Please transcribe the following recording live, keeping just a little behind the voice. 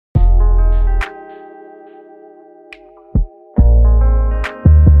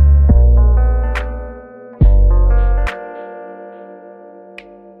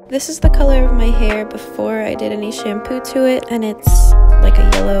This is the color of my hair before I did any shampoo to it, and it's like a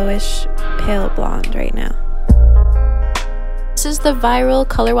yellowish pale blonde right now. This is the Viral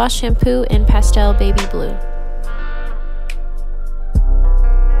Colorwash Shampoo in Pastel Baby Blue.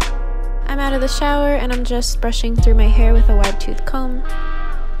 I'm out of the shower and I'm just brushing through my hair with a wide tooth comb.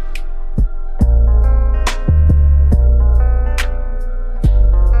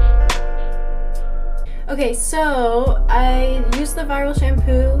 Okay, so I used the Viral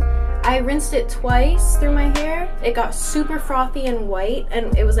shampoo. I rinsed it twice through my hair. It got super frothy and white,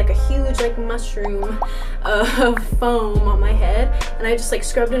 and it was like a huge like mushroom of foam on my head. And I just like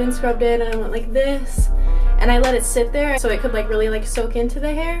scrubbed it, and I went like this, and I let it sit there so it could like really like soak into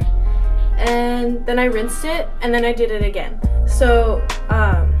the hair. And then I rinsed it, and then I did it again. So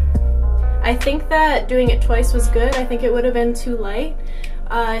I think that doing it twice was good. I think it would have been too light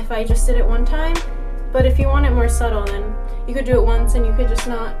if I just did it one time. But if you want it more subtle, then you could do it once and you could just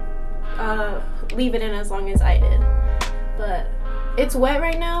not leave it in as long as I did. But it's wet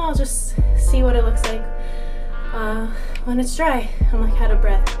right now. I'll just see what it looks like when it's dry. I'm like out of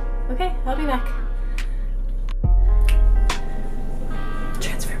breath. Okay, I'll be back.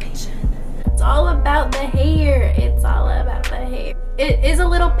 Transformation. It's all about the hair. It's all about the hair. It is a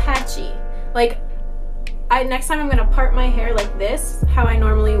little patchy. Like, next time I'm gonna part my hair like this, how I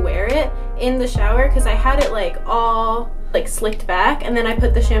normally wear it in the shower, because I had it like all like slicked back, and then I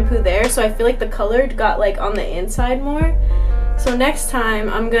put the shampoo there, so I feel like the color got like on the inside more. So next time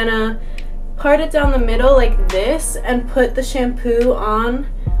I'm gonna part it down the middle like this and put the shampoo on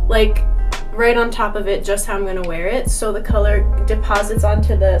like right on top of it, just how I'm gonna wear it, so the color deposits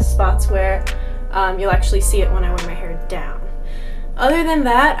onto the spots where you'll actually see it when I wear my hair down. Other than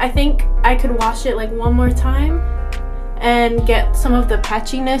that, I think I could wash it like one more time and get some of the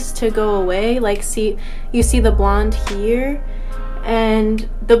patchiness to go away. Like, you see the blonde here, and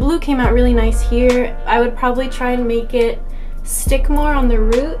the blue came out really nice here. I would probably try and make it stick more on the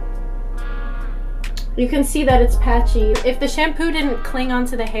root. You can see that it's patchy. If the shampoo didn't cling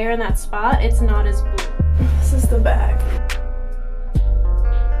onto the hair in that spot, it's not as blue. This is the back.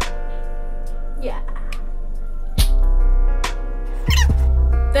 Yeah.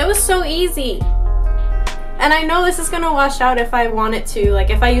 That was so easy. And I know this is gonna wash out if I want it to. Like,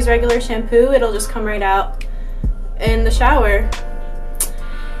 if I use regular shampoo, it'll just come right out in the shower.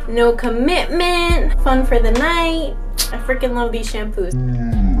 No commitment, fun for the night. I freaking love these shampoos.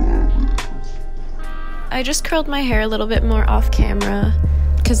 I just curled my hair a little bit more off camera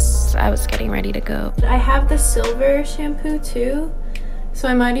because I was getting ready to go. I have the silver shampoo too, so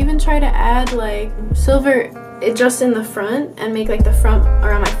I might even try to add like silver just in the front and make like the front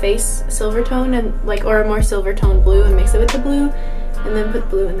around my face silver tone, and like, or a more silver tone blue, and mix it with the blue, and then put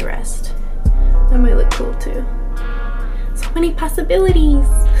blue in the rest. That might look cool too. So many possibilities.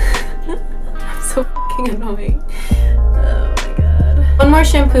 I'm so fucking annoying. Oh my god. One more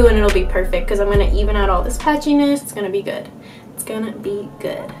shampoo and it'll be perfect, because I'm gonna even out all this patchiness. It's gonna be good. It's gonna be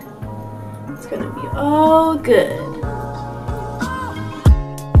good. It's gonna be all good.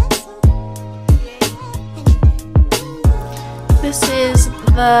 This is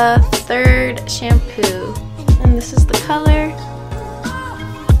the third shampoo, and this is the color.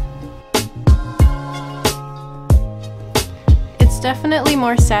 It's definitely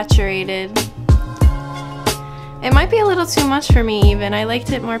more saturated. It might be a little too much for me even. I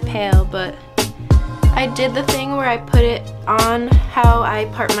liked it more pale, but I did the thing where I put it on how I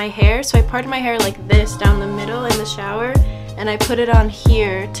part my hair. So I parted my hair like this down the middle in the shower, and I put it on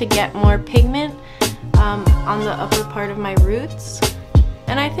here to get more pigment on the upper part of my roots,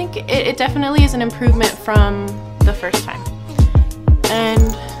 and I think it definitely is an improvement from the first time. And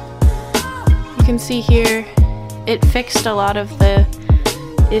you can see here it fixed a lot of the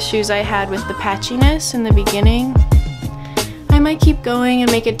issues I had with the patchiness in the beginning. I might keep going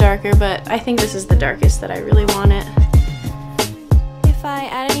and make it darker, but I think this is the darkest that I really want it. If I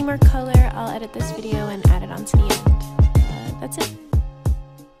add any more color, I'll edit this video and add it onto the end. That's it.